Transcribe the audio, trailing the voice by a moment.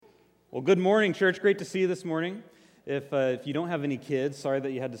Well, good morning, church. Great to see you this morning. If you don't have any kids, sorry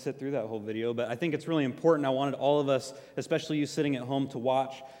that you had to sit through that whole video, but I think it's really important. I wanted all of us, especially you sitting at home, to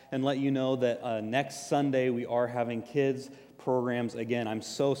watch and let you know that next Sunday we are having kids programs again. I'm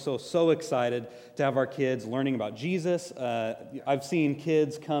so excited to have our kids learning about Jesus. I've seen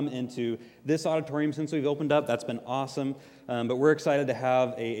kids come into this auditorium since we've opened up. That's been awesome. But we're excited to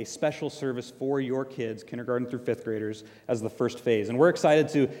have a special service for your kids, kindergarten through fifth graders, as the first phase. And we're excited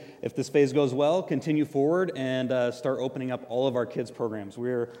to, if this phase goes well, continue forward and start opening up all of our kids' programs.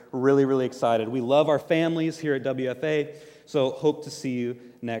 We're really excited. We love our families here at WFA, so hope to see you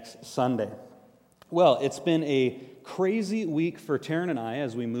next Sunday. Well, it's been a crazy week for Taryn and I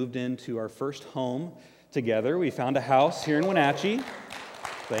as we moved into our first home together. We found a house here in Wenatchee.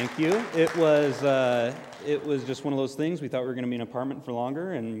 Thank you. It was just one of those things. We thought we were going to be in an apartment for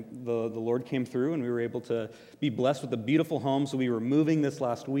longer, and the Lord came through, and we were able to be blessed with a beautiful home. So we were moving this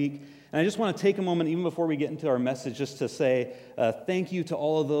last week. And I just want to take a moment, even before we get into our message, just to say thank you to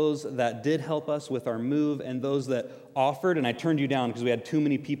all of those that did help us with our move and those that offered. And I turned you down because we had too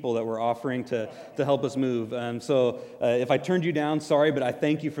many people that were offering to help us move. So if I turned you down, sorry, but I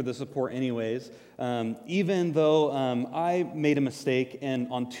thank you for the support anyways. Even though I made a mistake,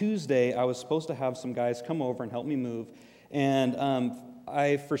 and on Tuesday I was supposed to have some guys come over and help me move, and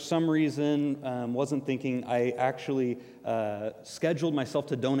I, for some reason, wasn't thinking. I actually scheduled myself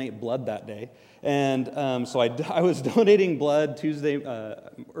to donate blood that day, and so I was donating blood Tuesday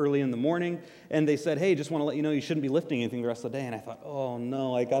early in the morning, and they said, hey, just want to let you know you shouldn't be lifting anything the rest of the day, and I thought, oh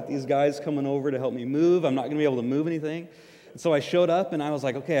no, I got these guys coming over to help me move. I'm not going to be able to move anything. So I showed up, and I was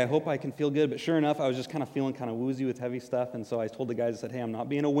like, okay, I hope I can feel good. But sure enough, I was just kind of feeling kind of woozy with heavy stuff. And so I told the guys, I said, hey, I'm not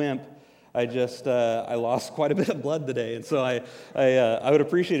being a wimp. I lost quite a bit of blood today. And so I would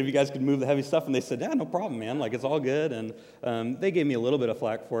appreciate if you guys could move the heavy stuff. And they said, yeah, no problem, man. Like, it's all good. And they gave me a little bit of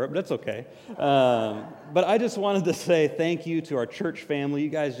flack for it, but it's okay. But I just wanted to say thank you to our church family. You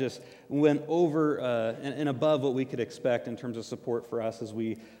guys just went over and above what we could expect in terms of support for us as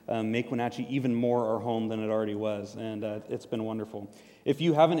we make Wenatchee even more our home than it already was. And it's been wonderful. If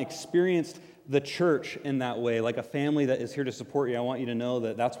you haven't experienced the church in that way, like a family that is here to support you, I want you to know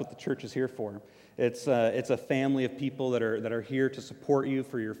that that's what the church is here for. It's a family of people that are here to support you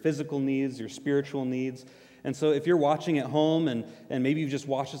for your physical needs, your spiritual needs. And so if you're watching at home and maybe you've just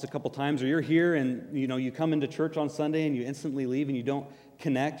watched us a couple times, or you're here and you come into church on Sunday and you instantly leave and you don't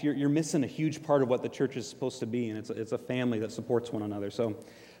connect, you're missing a huge part of what the church is supposed to be, and it's a family that supports one another. So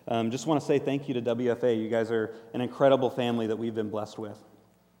just want to say thank you to WFA. You guys are an incredible family that we've been blessed with.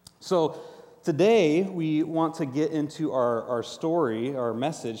 So today, we want to get into our story, our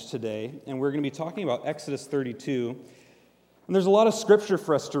message today, and we're going to be talking about Exodus 32. And there's a lot of scripture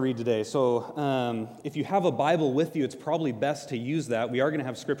for us to read today, so if you have a Bible with you, it's probably best to use that. We are going to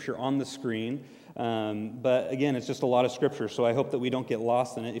have scripture on the screen, but again, it's just a lot of scripture, so I hope that we don't get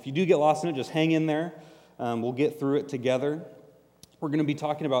lost in it. If you do get lost in it, just hang in there. We'll get through it together. We're going to be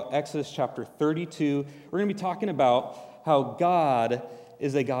talking about Exodus chapter 32. We're going to be talking about how God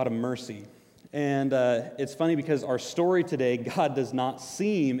is a God of mercy. And it's funny because our story today, God does not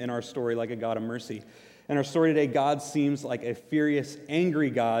seem in our story like a God of mercy. In our story today, God seems like a furious, angry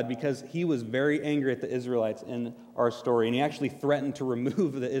God because he was very angry at the Israelites in our story. And he actually threatened to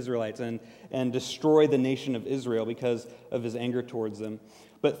remove the Israelites and destroy the nation of Israel because of his anger towards them.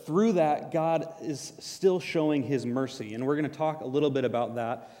 But through that, God is still showing his mercy. And we're going to talk a little bit about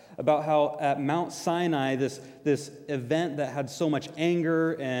that, about how at Mount Sinai, this event that had so much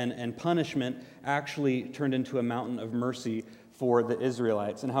anger and punishment actually turned into a mountain of mercy for the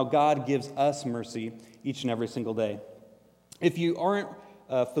Israelites, and how God gives us mercy each and every single day. If you aren't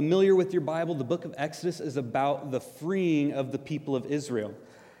familiar with your Bible, the book of Exodus is about the freeing of the people of Israel.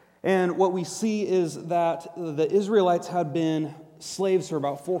 And what we see is that the Israelites had been slaves for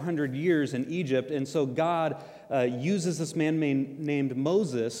about 400 years in Egypt, and so God uses this man named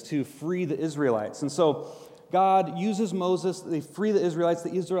Moses to free the Israelites. And so God uses Moses, they free the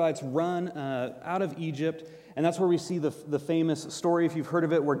Israelites run out of Egypt, and that's where we see the famous story, if you've heard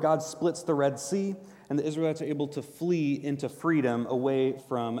of it, where God splits the Red Sea, and the Israelites are able to flee into freedom away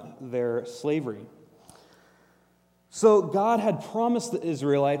from their slavery. So God had promised the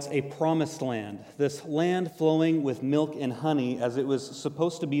Israelites a promised land, this land flowing with milk and honey, as it was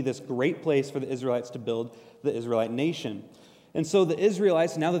supposed to be this great place for the Israelites to build the Israelite nation. And so the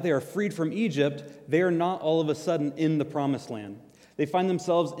Israelites, now that they are freed from Egypt, they are not all of a sudden in the promised land. They find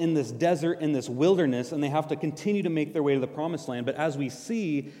themselves in this desert, in this wilderness, and they have to continue to make their way to the promised land. But as we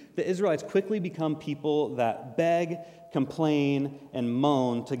see, the Israelites quickly become people that beg, complain, and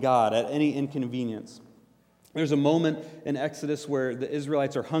moan to God at any inconvenience. There's a moment in Exodus where the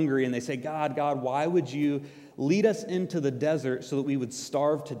Israelites are hungry and they say, God, why would you lead us into the desert so that we would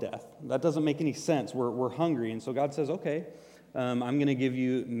starve to death? That doesn't make any sense. We're hungry. And so God says, okay, I'm going to give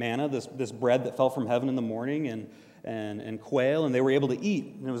you manna, this bread that fell from heaven in the morning, and quail, and they were able to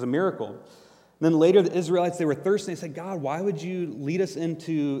eat, and it was a miracle. And then later the Israelites, they were thirsty. They said, God, why would you lead us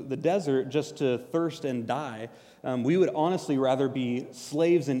into the desert just to thirst and die? We would honestly rather be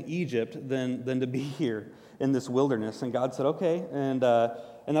slaves in Egypt than to be here in this wilderness. And God said, okay.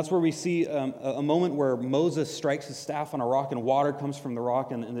 And that's where we see a moment where Moses strikes his staff on a rock and water comes from the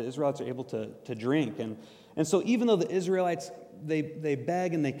rock, and the Israelites are able to drink. And so even though the Israelites, they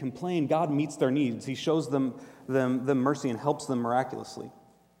beg and they complain, God meets their needs. He shows them mercy and helps them miraculously.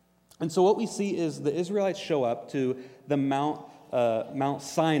 And so what we see is the Israelites show up to the Mount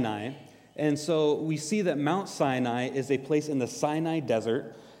Sinai. And so we see that Mount Sinai is a place in the Sinai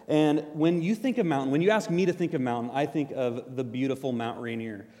Desert. And when you think of mountain, when you ask me to think of mountain, I think of the beautiful Mount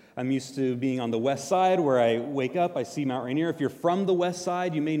Rainier. I'm used to being on the west side where I wake up, I see Mount Rainier. If you're from the west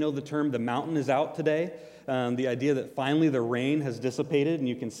side, you may know the term, the mountain is out today. The idea that finally the rain has dissipated and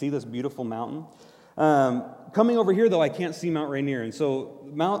you can see this beautiful mountain. Coming over here, though, I can't see Mount Rainier. And so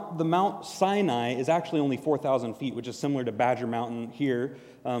the Mount Sinai is actually only 4,000 feet, which is similar to Badger Mountain here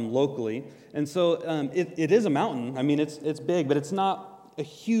locally. And so it is a mountain. I mean, it's big, but it's not a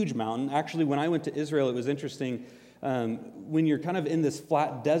huge mountain. Actually, when I went to Israel, it was interesting. When you're kind of in this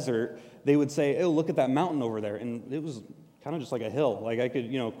flat desert, they would say, oh, look at that mountain over there. And it was kind of just like a hill. Like I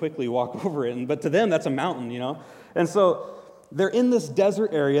could, quickly walk over it. But to them, that's a mountain, And so they're in this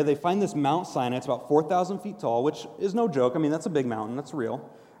desert area. They find this Mount Sinai. It's about 4,000 feet tall, which is no joke. I mean, that's a big mountain. That's real.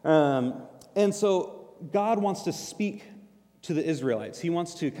 And so God wants to speak to the Israelites. He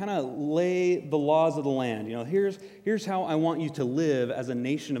wants to kind of lay the laws of the land. Here's how I want you to live as a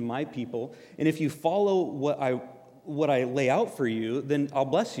nation of my people. And if you follow what I lay out for you, then I'll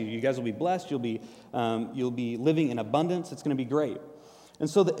bless you. You guys will be blessed. You'll be living in abundance. It's going to be great. And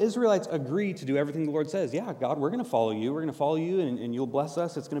so the Israelites agree to do everything the Lord says. Yeah, God, we're going to follow you. We're going to follow you, and you'll bless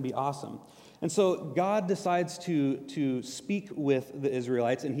us. It's going to be awesome. And so God decides to speak with the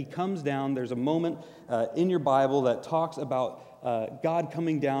Israelites, and he comes down. There's a moment in your Bible that talks about God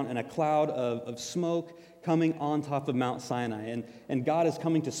coming down in a cloud of smoke coming on top of Mount Sinai. And God is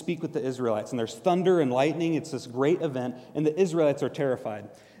coming to speak with the Israelites. And there's thunder and lightning. It's this great event, and the Israelites are terrified.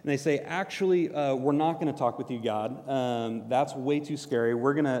 And they say, actually, we're not going to talk with you, God. That's way too scary.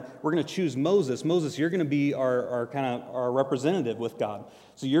 We're gonna choose Moses. Moses, you're going to be our representative with God.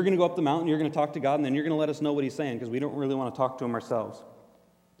 So you're going to go up the mountain, you're going to talk to God, and then you're going to let us know what he's saying, because we don't really want to talk to him ourselves.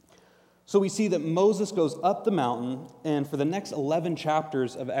 So we see that Moses goes up the mountain, and for the next 11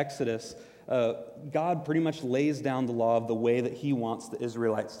 chapters of Exodus, God pretty much lays down the law of the way that he wants the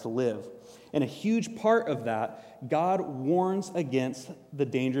Israelites to live. And a huge part of that, God warns against the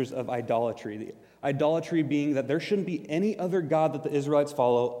dangers of idolatry. The idolatry being that there shouldn't be any other God that the Israelites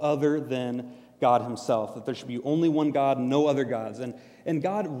follow other than God himself, that there should be only one God, no other gods. And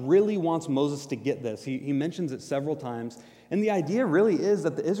God really wants Moses to get this. He mentions it several times. And the idea really is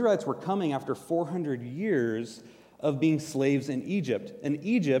that the Israelites were coming after 400 years of being slaves in Egypt. And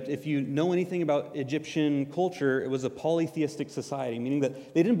Egypt, if you know anything about Egyptian culture, it was a polytheistic society, meaning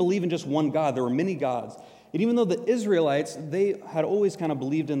that they didn't believe in just one God. There were many gods. And even though the Israelites, they had always kind of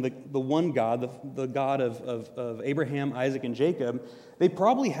believed in the one God, the God of Abraham, Isaac, and Jacob, they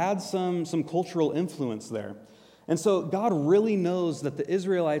probably had some cultural influence there. And so God really knows that the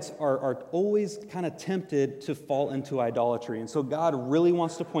Israelites are always kind of tempted to fall into idolatry. And so God really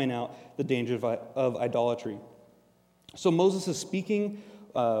wants to point out the danger of idolatry. So Moses is speaking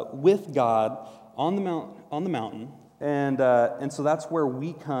with God on the mountain, and so that's where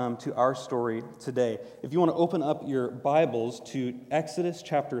we come to our story today. If you want to open up your Bibles to Exodus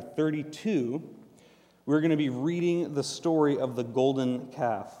chapter 32, we're going to be reading the story of the golden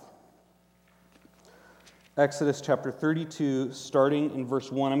calf. Exodus chapter 32, starting in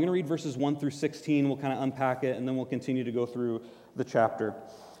verse 1. I'm going to read verses 1 through 16. We'll kind of unpack it, and then we'll continue to go through the chapter.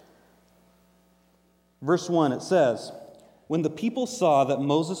 Verse 1, it says, "When the people saw that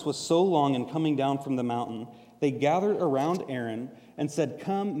Moses was so long in coming down from the mountain, they gathered around Aaron and said,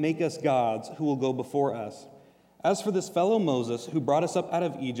 'Come, make us gods who will go before us. As for this fellow Moses who brought us up out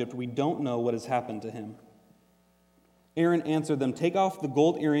of Egypt, we don't know what has happened to him.' Aaron answered them, 'Take off the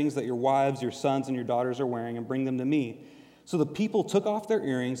gold earrings that your wives, your sons, and your daughters are wearing and bring them to me.' So the people took off their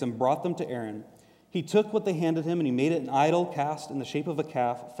earrings and brought them to Aaron. He took what they handed him, and he made it an idol cast in the shape of a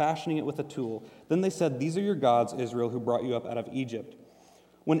calf, fashioning it with a tool. Then they said, 'These are your gods, Israel, who brought you up out of Egypt.'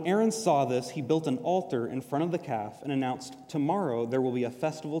 When Aaron saw this, he built an altar in front of the calf and announced, 'Tomorrow there will be a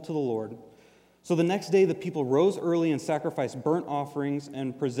festival to the Lord.' So the next day the people rose early and sacrificed burnt offerings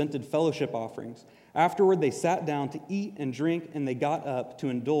and presented fellowship offerings. Afterward they sat down to eat and drink, and they got up to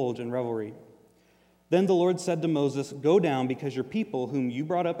indulge in revelry. Then the Lord said to Moses, "Go down, because your people, whom you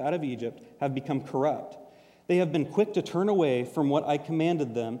brought up out of Egypt, have become corrupt. They have been quick to turn away from what I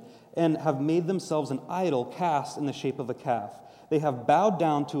commanded them, and have made themselves an idol cast in the shape of a calf. They have bowed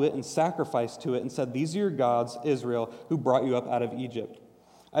down to it and sacrificed to it, and said, 'These are your gods, Israel, who brought you up out of Egypt.'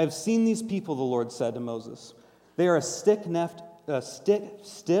 I have seen these people," the Lord said to Moses. "They are a stiff-necked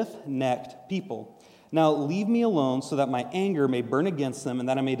people. Now leave me alone so that my anger may burn against them and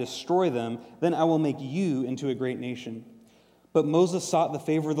that I may destroy them. Then I will make you into a great nation." But Moses sought the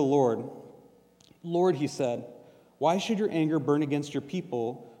favor of the Lord. "Lord," he said, "why should your anger burn against your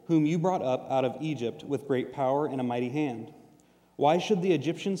people, whom you brought up out of Egypt with great power and a mighty hand? Why should the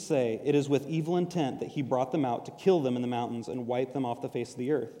Egyptians say, 'It is with evil intent that he brought them out to kill them in the mountains and wipe them off the face of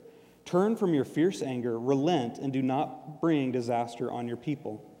the earth'? Turn from your fierce anger, relent, and do not bring disaster on your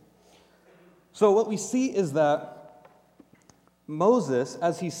people." So what we see is that Moses,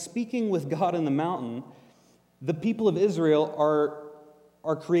 as he's speaking with God in the mountain, the people of Israel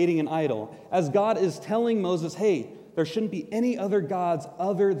are creating an idol. As God is telling Moses, "Hey, there shouldn't be any other gods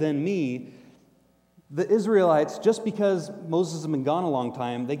other than me," the Israelites, just because Moses has been gone a long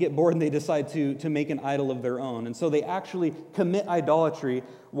time, they get bored and they decide to make an idol of their own. And so they actually commit idolatry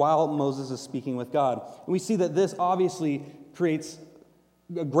while Moses is speaking with God. And we see that this obviously creates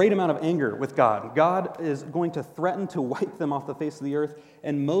a great amount of anger with God. God is going to threaten to wipe them off the face of the earth,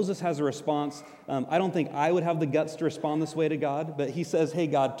 and Moses has a response. I don't think I would have the guts to respond this way to God, but he says, "Hey,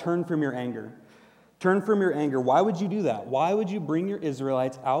 God, turn from your anger. Turn from your anger." Why would you do that? Why would you bring your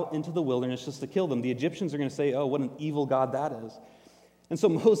Israelites out into the wilderness just to kill them? The Egyptians are going to say, "Oh, what an evil God that is." And so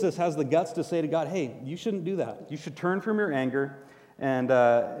Moses has the guts to say to God, "Hey, you shouldn't do that. You should turn from your anger and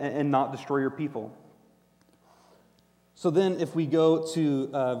not destroy your people." So then if we go to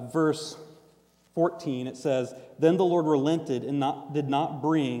verse 14, it says, "Then the Lord relented and did not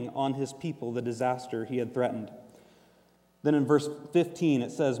bring on his people the disaster he had threatened." Then in verse 15,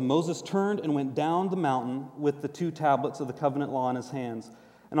 it says, "Moses turned and went down the mountain with the 2 tablets of the covenant law in his hands.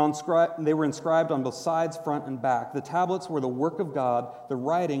 And they were inscribed on both sides, front and back. The tablets were the work of God. The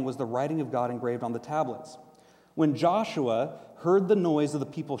writing was the writing of God engraved on the tablets. When Joshua heard the noise of the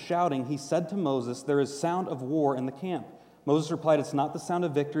people shouting, he said to Moses, 'There is sound of war in the camp.' Moses replied, 'It's not the sound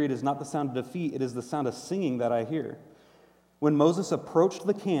of victory. It is not the sound of defeat. It is the sound of singing that I hear.' When Moses approached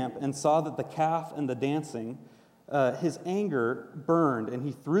the camp and saw that the calf and the dancing, his anger burned, and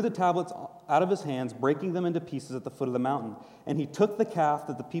he threw the tablets out of his hands, breaking them into pieces at the foot of the mountain. And he took the calf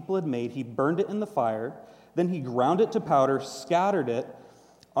that the people had made, he burned it in the fire, then he ground it to powder, scattered it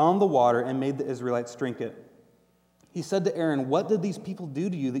on the water, and made the Israelites drink it. He said to Aaron, 'What did these people do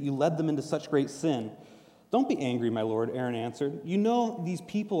to you that you led them into such great sin?' 'Don't be angry, my lord,' Aaron answered. 'You know these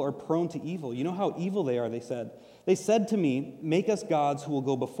people are prone to evil. You know how evil they are,' they said. 'They said to me, "Make us gods who will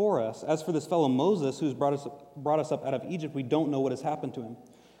go before us. As for this fellow Moses who has brought us up out of Egypt, we don't know what has happened to him."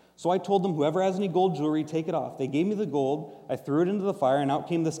 So I told them, "Whoever has any gold jewelry, take it off." They gave me the gold. I threw it into the fire, and out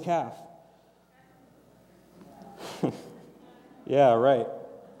came this calf." Yeah, right.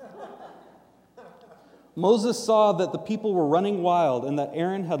 Moses saw that the people were running wild and that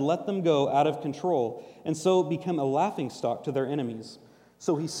Aaron had let them go out of control, and so become a laughingstock to their enemies.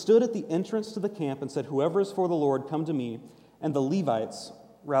 So he stood at the entrance to the camp and said, "Whoever is for the Lord, come to me." And the Levites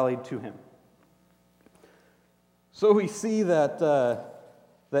rallied to him. So we see that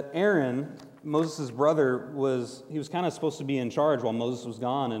Aaron, Moses' brother, was kind of supposed to be in charge while Moses was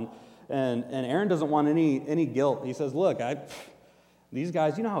gone, and Aaron doesn't want any guilt. He says, "Look, these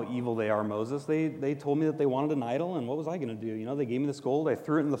guys, you know how evil they are, Moses. They told me that they wanted an idol, and what was I going to do? You know, they gave me this gold. I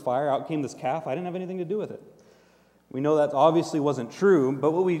threw it in the fire. Out came this calf. I didn't have anything to do with it." We know that obviously wasn't true,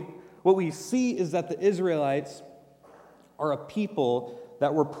 but what we see is that the Israelites are a people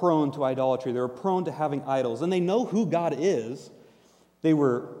that were prone to idolatry. They were prone to having idols, and they know who God is. They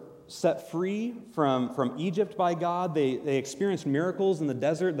were set free from Egypt by God. They experienced miracles in the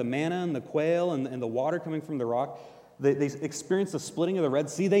desert, the manna and the quail and the water coming from the rock. They experienced the splitting of the Red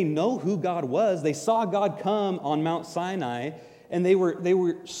Sea. They know who God was. They saw God come on Mount Sinai, and it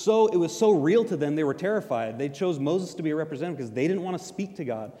was so real to them, they were terrified. They chose Moses to be a representative because they didn't want to speak to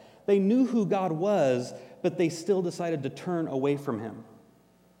God. They knew who God was, but they still decided to turn away from him.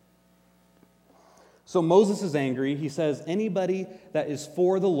 So Moses is angry. He says, "Anybody that is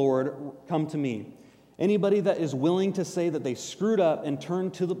for the Lord, come to me. Anybody that is willing to say that they screwed up and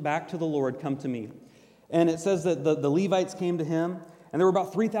turn back to the Lord, come to me." And it says that the Levites came to him, And there were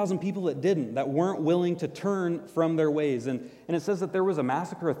about 3,000 people that didn't, that weren't willing to turn from their ways. And it says that there was a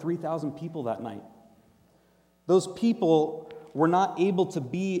massacre of 3,000 people that night. Those people were not able to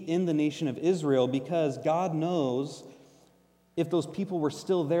be in the nation of Israel because God knows if those people were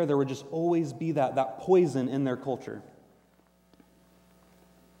still there, there would just always be that poison in their culture.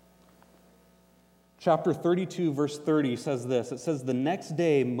 Chapter 32, verse 30 says this. It says, "The next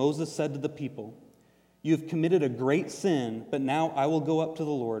day Moses said to the people, 'You have committed a great sin, but now I will go up to the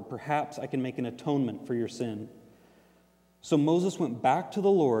Lord. Perhaps I can make an atonement for your sin.' So Moses went back to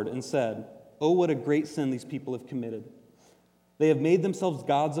the Lord and said, 'Oh, what a great sin these people have committed. They have made themselves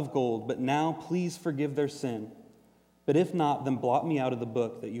gods of gold, but now please forgive their sin. But if not, then blot me out of the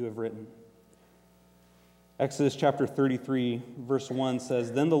book that you have written.'" Exodus chapter 33, verse 1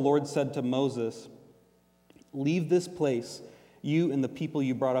 says, "Then the Lord said to Moses, 'Leave this place, you and the people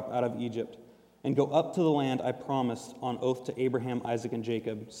you brought up out of Egypt, and go up to the land I promised on oath to Abraham, Isaac, and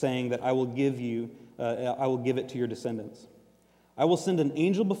Jacob, saying that I will give it to your descendants. I will send an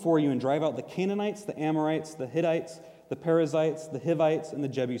angel before you and drive out the Canaanites, the Amorites, the Hittites, the Perizzites, the Hivites, and the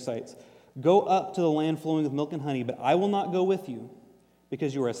Jebusites. Go up to the land flowing with milk and honey, but I will not go with you,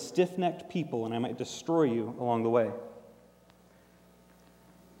 because you are a stiff-necked people, and I might destroy you along the way.'"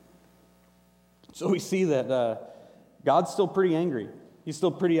 So we see that God's still pretty angry. He's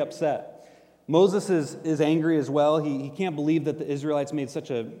still pretty upset. Moses is angry as well. He can't believe that the Israelites made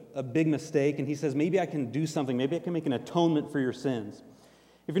such a big mistake, and he says, maybe I can do something. Maybe I can make an atonement for your sins.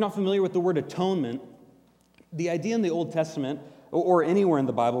 If you're not familiar with the word atonement, the idea in the Old Testament, or anywhere in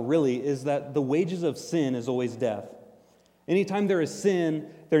the Bible really, is that the wages of sin is always death. Anytime there is sin,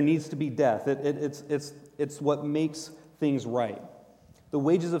 there needs to be death. It's what makes things right. The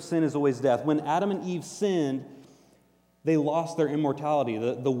wages of sin is always death. When Adam and Eve sinned, they lost their immortality.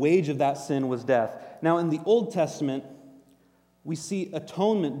 The wage of that sin was death. Now, in the Old Testament, we see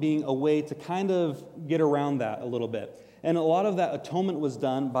atonement being a way to kind of get around that a little bit. And a lot of that atonement was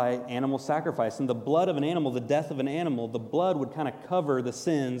done by animal sacrifice. And the blood of an animal, the death of an animal, the blood would kind of cover the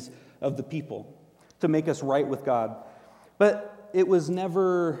sins of the people to make us right with God. But it was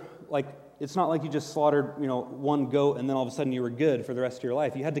never like, it's not like you just slaughtered, one goat and then all of a sudden you were good for the rest of your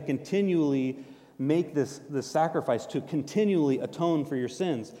life. You had to continually make this sacrifice to continually atone for your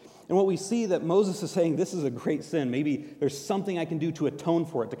sins. And what we see that Moses is saying, this is a great sin. Maybe there's something I can do to atone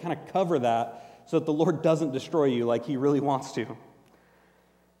for it, to kind of cover that so that the Lord doesn't destroy you like he really wants to.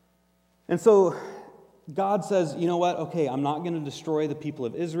 And so God says, you know what? Okay, I'm not going to destroy the people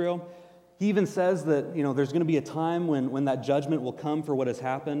of Israel. He even says that, there's going to be a time when that judgment will come for what has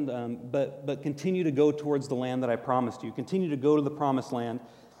happened, but continue to go towards the land that I promised you. Continue to go to the promised land.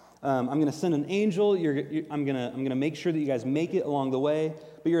 I'm going to send an angel. I'm going to make sure that you guys make it along the way.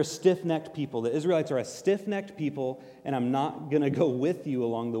 But you're a stiff-necked people. The Israelites are a stiff-necked people, and I'm not going to go with you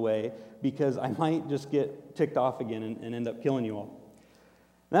along the way because I might just get ticked off again and end up killing you all.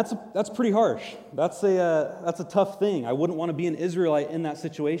 And that's pretty harsh. That's a tough thing. I wouldn't want to be an Israelite in that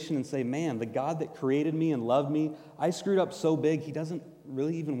situation and say, man, the God that created me and loved me, I screwed up so big, he doesn't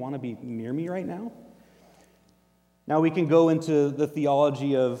really even want to be near me right now. Now we can go into the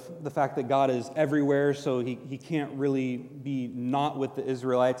theology of the fact that God is everywhere, so he can't really be not with the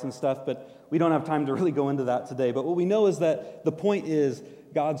Israelites and stuff, but we don't have time to really go into that today. But what we know is that the point is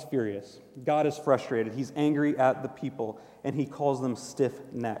God's furious. God is frustrated. He's angry at the people, and he calls them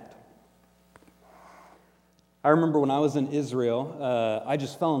stiff-necked. I remember when I was in Israel, I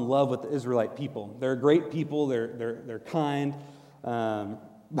just fell in love with the Israelite people. They're great people. They're kind.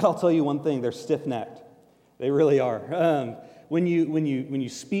 But I'll tell you one thing, they're stiff-necked. They really are. When you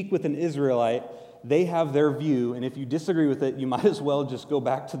speak with an Israelite, they have their view, and if you disagree with it, you might as well just go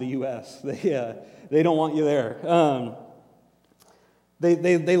back to the U.S. They don't want you there.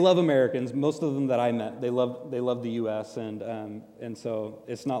 They love Americans. Most of them that I met, they love the U.S. and so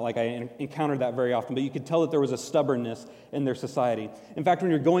it's not like I encountered that very often. But you could tell that there was a stubbornness in their society. In fact, when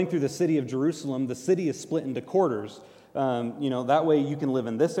you're going through the city of Jerusalem, the city is split into quarters. That way you can live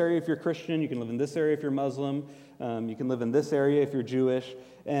in this area if you're Christian, you can live in this area if you're Muslim, you can live in this area if you're Jewish,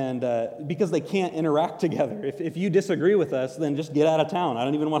 and because they can't interact together. If you disagree with us, then just get out of town. I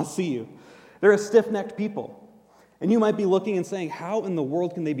don't even want to see you. They're a stiff-necked people. And you might be looking and saying, how in the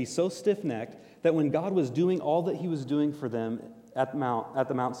world can they be so stiff-necked that when God was doing all that he was doing for them at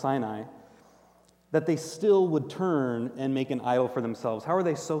the Mount Sinai, that they still would turn and make an idol for themselves? How are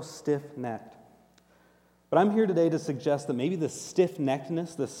they so stiff-necked? But I'm here today to suggest that maybe the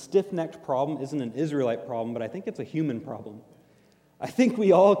stiff-neckedness, the stiff-necked problem isn't an Israelite problem, but I think it's a human problem. I think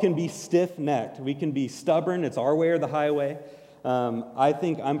we all can be stiff-necked. We can be stubborn. It's our way or the highway. I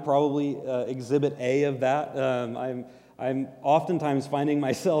think I'm probably exhibit A of that. I'm oftentimes finding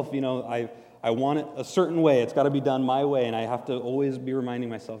myself, I want it a certain way. It's got to be done my way, and I have to always be reminding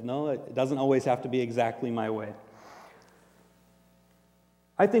myself, no, it doesn't always have to be exactly my way.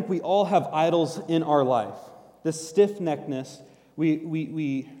 I think we all have idols in our life. This stiff-neckedness,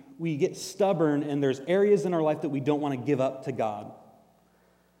 we get stubborn, and there's areas in our life that we don't want to give up to God.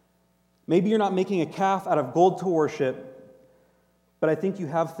 Maybe you're not making a calf out of gold to worship, but I think you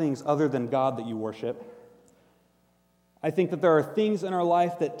have things other than God that you worship. I think that there are things in our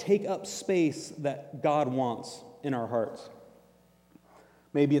life that take up space that God wants in our hearts.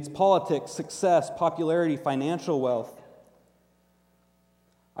 Maybe it's politics, success, popularity, financial wealth.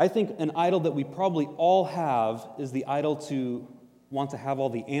 I think an idol that we probably all have is the idol to want to have all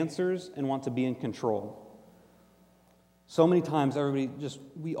the answers and want to be in control. So many times,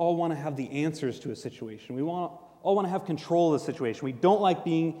 we all want to have the answers to a situation. We all want to have control of the situation. We don't like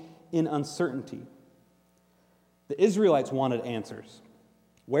being in uncertainty. The Israelites wanted answers.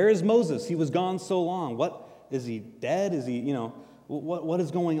 Where is Moses? He was gone so long. What, is he dead? Is he, what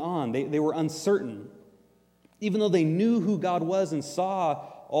is going on? They were uncertain. Even though they knew who God was and saw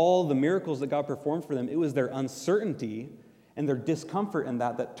all the miracles that God performed for them, it was their uncertainty and their discomfort in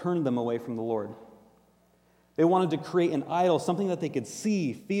that turned them away from the Lord. They wanted to create an idol, something that they could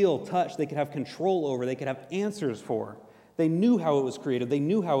see, feel, touch, they could have control over, they could have answers for. They knew how it was created. They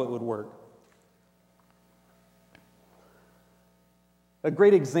knew how it would work. A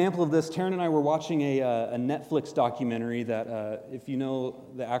great example of this, Taryn and I were watching a Netflix documentary that, if you know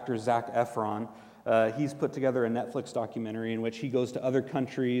the actor Zac Efron, he's put together a Netflix documentary in which he goes to other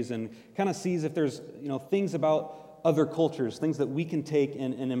countries and kind of sees if there's things about other cultures, things that we can take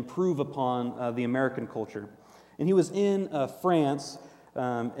and improve upon the American culture. And he was in France,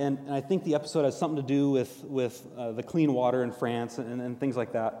 and I think the episode has something to do with the clean water in France and things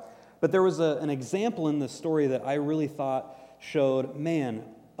like that. But there was an example in this story that I really thought showed, man,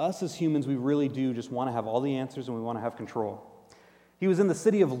 us as humans, we really do just want to have all the answers and we want to have control. He was in the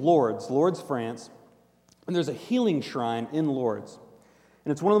city of Lourdes, France, and there's a healing shrine in Lourdes.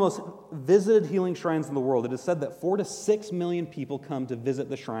 And it's one of the most visited healing shrines in the world. It is said that 4 to 6 million people come to visit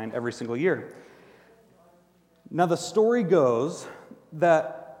the shrine every single year. Now, the story goes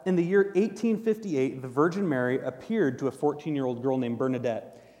that in the year 1858, the Virgin Mary appeared to a 14-year-old girl named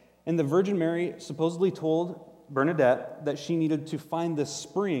Bernadette. And the Virgin Mary supposedly told Bernadette that she needed to find this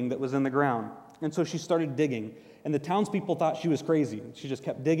spring that was in the ground. And so she started digging. And the townspeople thought she was crazy. She just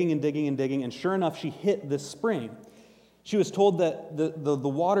kept digging and digging and digging. And sure enough, she hit this spring. She was told that the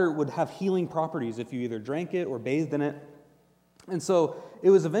water would have healing properties if you either drank it or bathed in it. And so it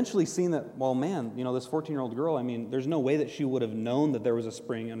was eventually seen that, well, man, this 14-year-old girl, there's no way that she would have known that there was a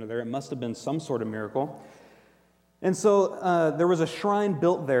spring under there. It must have been some sort of miracle. And so there was a shrine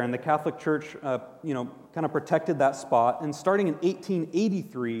built there, and the Catholic Church, kind of protected that spot. And starting in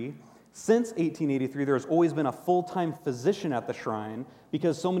 1883, since 1883, there has always been a full-time physician at the shrine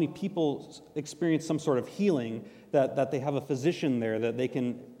because so many people experience some sort of healing that they have a physician there that they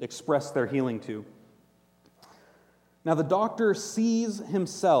can express their healing to. Now, the doctor sees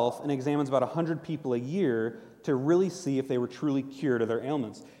himself and examines about 100 people a year to really see if they were truly cured of their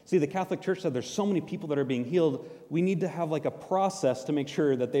ailments. See, the Catholic Church said there's so many people that are being healed, we need to have like a process to make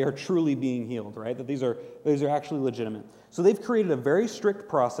sure that they are truly being healed, right? That these are actually legitimate. So they've created a very strict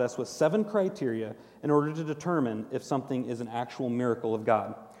process with 7 criteria in order to determine if something is an actual miracle of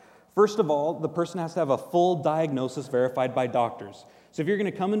God. First of all, the person has to have a full diagnosis verified by doctors. So if you're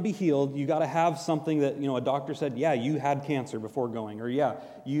going to come and be healed, you got to have something that, a doctor said, yeah, you had cancer before going, or yeah,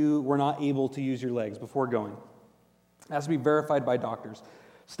 you were not able to use your legs before going. It has to be verified by doctors.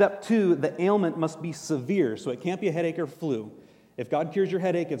 Step 2, the ailment must be severe, so it can't be a headache or flu. If God cures your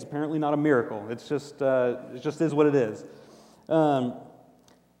headache, it's apparently not a miracle. It just is what it is.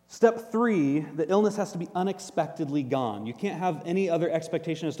 Step 3, the illness has to be unexpectedly gone. You can't have any other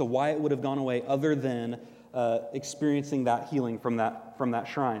expectation as to why it would have gone away other than experiencing that healing from that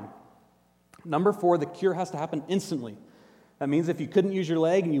shrine. Number 4, the cure has to happen instantly. That means if you couldn't use your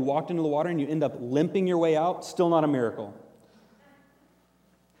leg and you walked into the water and you end up limping your way out, still not a miracle.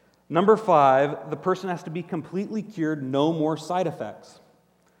 Number 5, the person has to be completely cured, no more side effects.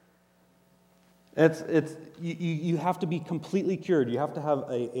 You have to be completely cured. You have to have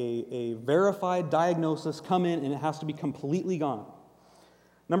a verified diagnosis come in, and it has to be completely gone.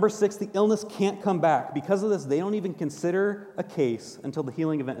 Number 6, the illness can't come back. Because of this, they don't even consider a case until the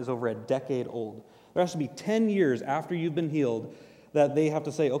healing event is over a decade old. There has to be 10 years after you've been healed that they have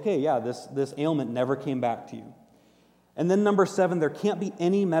to say, okay, yeah, this ailment never came back to you. And then number 7, there can't be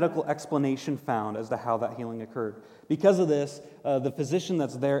any medical explanation found as to how that healing occurred. Because of this, the physician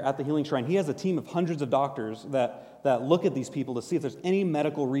that's there at the healing shrine, he has a team of hundreds of doctors that look at these people to see if there's any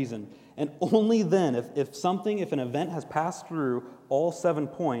medical reason. And only then, if an event has passed through all 7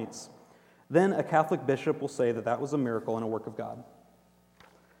 points, then a Catholic bishop will say that that was a miracle and a work of God.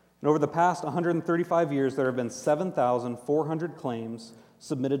 And over the past 135 years, there have been 7,400 claims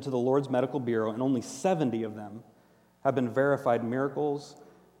submitted to the Lord's Medical Bureau, and only 70 of them have been verified miracles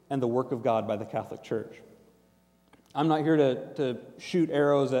and the work of God by the Catholic Church. I'm not here to shoot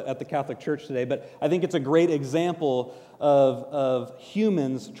arrows at the Catholic Church today, but I think it's a great example of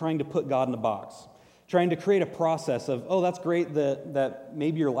humans trying to put God in a box, trying to create a process of, oh, that's great that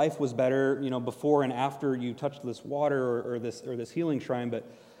maybe your life was better, before and after you touched this water or this healing shrine,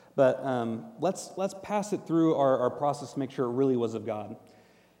 but let's pass it through our process to make sure it really was of God.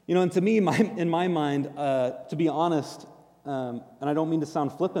 And to me, in my mind, to be honest, and I don't mean to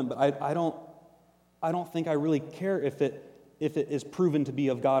sound flippant, but I don't think I really care if it is proven to be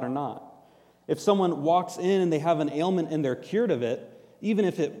of God or not. If someone walks in and they have an ailment and they're cured of it, even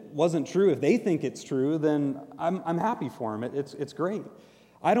if it wasn't true, if they think it's true, then I'm happy for them. It's great.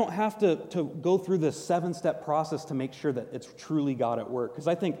 I don't have to go through this 7-step process to make sure that it's truly God at work. Because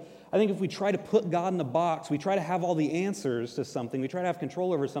I think if we try to put God in a box, we try to have all the answers to something, we try to have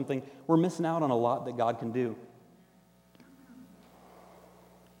control over something, we're missing out on a lot that God can do.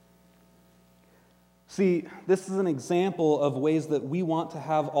 See, this is an example of ways that we want to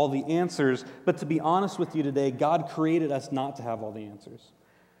have all the answers, but to be honest with you today, God created us not to have all the answers.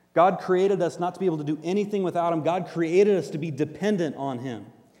 God created us not to be able to do anything without Him. God created us to be dependent on Him.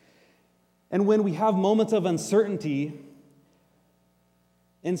 And when we have moments of uncertainty,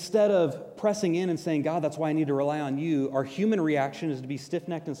 instead of pressing in and saying, God, that's why I need to rely on you, our human reaction is to be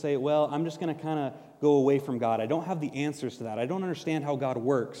stiff-necked and say, well, I'm just going to kind of go away from God. I don't have the answers to that. I don't understand how God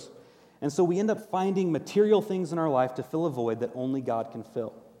works. And so we end up finding material things in our life to fill a void that only God can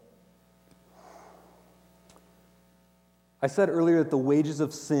fill. I said earlier that the wages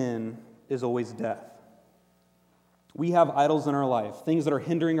of sin is always death. We have idols in our life, things that are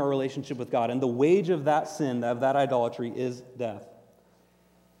hindering our relationship with God, and the wage of that sin, of that idolatry, is death.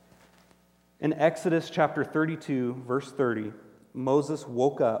 In Exodus chapter 32, verse 30, Moses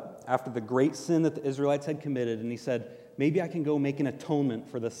woke up after the great sin that the Israelites had committed, and he said, maybe I can go make an atonement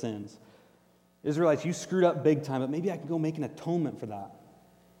for the sins. Israelites, you screwed up big time, but maybe I can go make an atonement for that.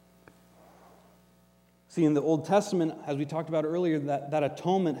 See, in the Old Testament, as we talked about earlier, that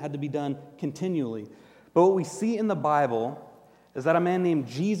atonement had to be done continually. But what we see in the Bible is that a man named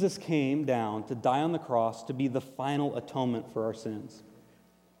Jesus came down to die on the cross to be the final atonement for our sins.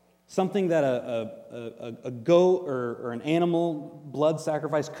 Something that a goat or an animal blood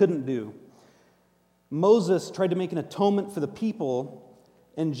sacrifice couldn't do. Moses tried to make an atonement for the people,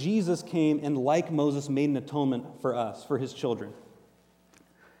 and Jesus came and, like Moses, made an atonement for us, for His children.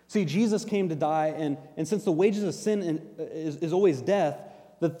 See, Jesus came to die, and since the wages of sin is always death,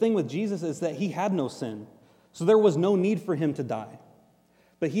 the thing with Jesus is that He had no sin. So there was no need for Him to die.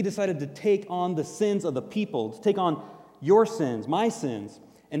 But He decided to take on the sins of the people, to take on your sins, my sins,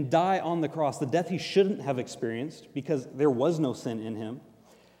 and die on the cross, the death He shouldn't have experienced because there was no sin in Him.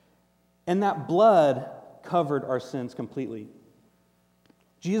 And that blood covered our sins completely.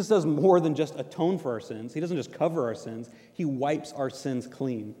 Jesus does more than just atone for our sins. He doesn't just cover our sins. He wipes our sins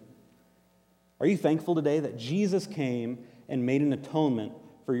clean. Are you thankful today that Jesus came and made an atonement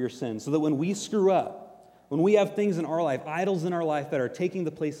for your sins so that when we screw up, when we have things in our life, idols in our life that are taking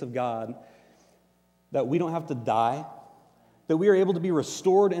the place of God, that we don't have to die, that we are able to be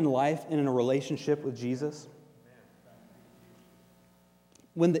restored in life and in a relationship with Jesus?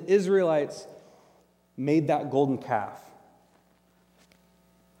 When the Israelites made that golden calf,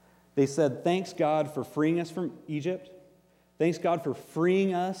 they said, thanks God for freeing us from Egypt. Thanks God for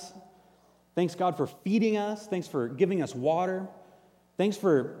freeing us. Thanks God for feeding us. Thanks for giving us water. Thanks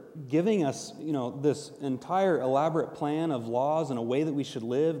for giving us, this entire elaborate plan of laws and a way that we should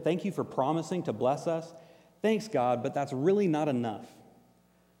live. Thank you for promising to bless us. Thanks God, but that's really not enough.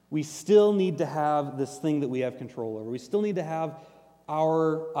 We still need to have this thing that we have control over. We still need to have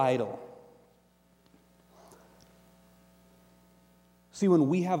our idol. See, when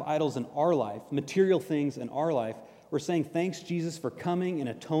we have idols in our life, material things in our life, we're saying, thanks, Jesus, for coming and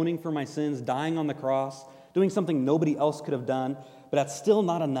atoning for my sins, dying on the cross, doing something nobody else could have done, but that's still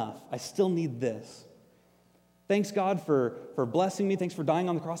not enough. I still need this. Thanks, God, for blessing me. Thanks for dying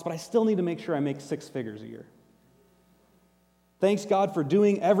on the cross, but I still need to make sure I make 6 figures a year. Thanks, God, for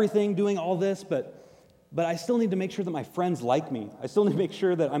doing everything, doing all this, but but I still need to make sure that my friends like me. I still need to make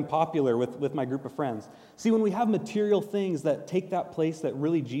sure that I'm popular with my group of friends. See, when we have material things that take that place that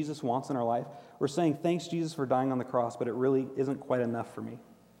really Jesus wants in our life, we're saying, thanks, Jesus, for dying on the cross, but it really isn't quite enough for me.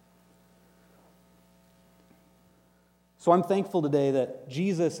 So I'm thankful today that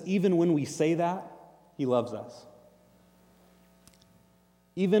Jesus, even when we say that, he loves us.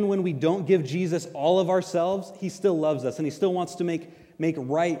 Even when we don't give Jesus all of ourselves, he still loves us, and he still wants to make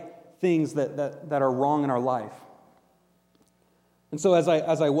right things that are wrong in our life. And so as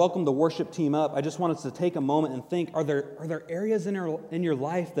I welcome the worship team up, I just want us to take a moment and think, are there areas in your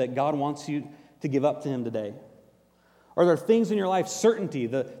life that God wants you to give up to him today? Are there things in your life, certainty,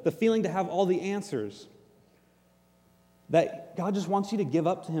 the feeling to have all the answers, that God just wants you to give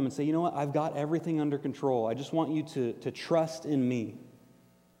up to him and say, you know what, I've got everything under control. I just want you to trust in me.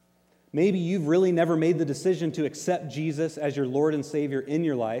 Maybe you've really never made the decision to accept Jesus as your Lord and Savior in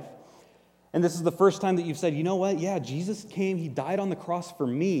your life. And this is the first time that you've said, you know what, yeah, Jesus came, he died on the cross for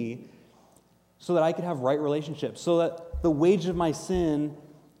me so that I could have right relationships, so that the wage of my sin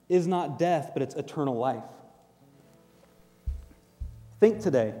is not death, but it's eternal life. Think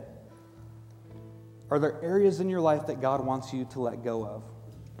today. Are there areas in your life that God wants you to let go of?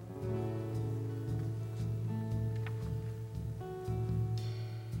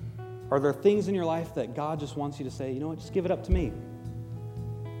 Are there things in your life that God just wants you to say, you know what, just give it up to me?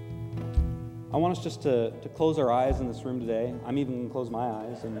 I want us just to close our eyes in this room today. I'm even going to close my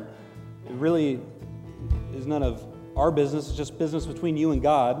eyes. And it really is none of our business. It's just business between you and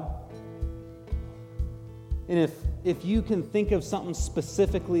God. And if you can think of something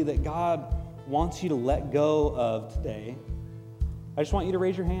specifically that God wants you to let go of today, I just want you to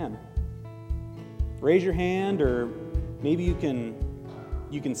raise your hand. Raise your hand, or maybe you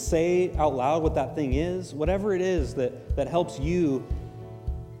can say out loud what that thing is. Whatever it is that helps you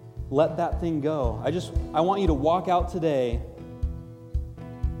let that thing go. I want you to walk out today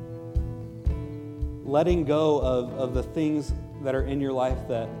letting go of the things that are in your life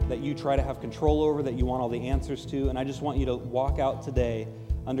that you try to have control over, that you want all the answers to. And I just want you to walk out today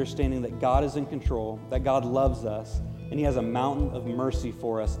understanding that God is in control, that God loves us, and he has a mountain of mercy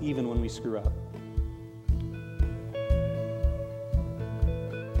for us even when we screw up.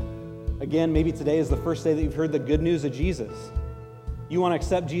 Again, maybe today is the first day that you've heard the good news of Jesus. You want to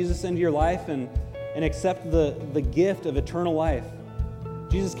accept Jesus into your life and accept the gift of eternal life.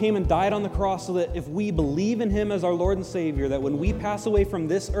 Jesus came and died on the cross so that if we believe in him as our Lord and Savior, that when we pass away from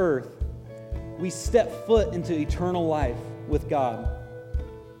this earth, we step foot into eternal life with God.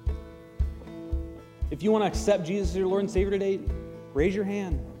 If you want to accept Jesus as your Lord and Savior today, raise your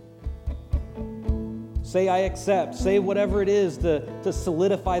hand. Say, I accept. Say whatever it is to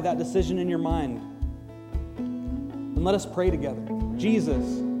solidify that decision in your mind. And let us pray together. Jesus,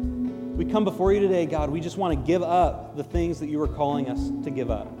 we come before you today, God. We just want to give up the things that you are calling us to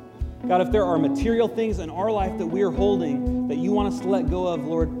give up. God, if there are material things in our life that we are holding that you want us to let go of,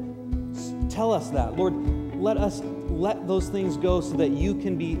 Lord, tell us that. Lord, let us let those things go so that you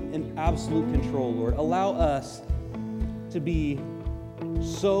can be in absolute control, Lord. Allow us to be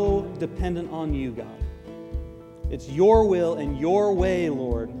so dependent on you, God. It's your will and your way,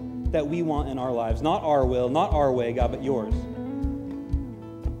 Lord, that we want in our lives. Not our will, not our way, God, but yours.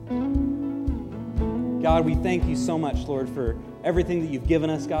 God, we thank you so much, Lord, for everything that you've given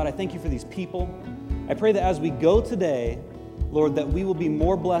us, God. I thank you for these people. I pray that as we go today, Lord, that we will be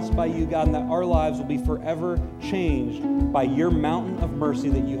more blessed by you, God, and that our lives will be forever changed by your mountain of mercy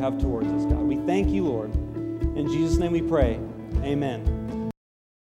that you have towards us, God. We thank you, Lord. In Jesus' name we pray. Amen.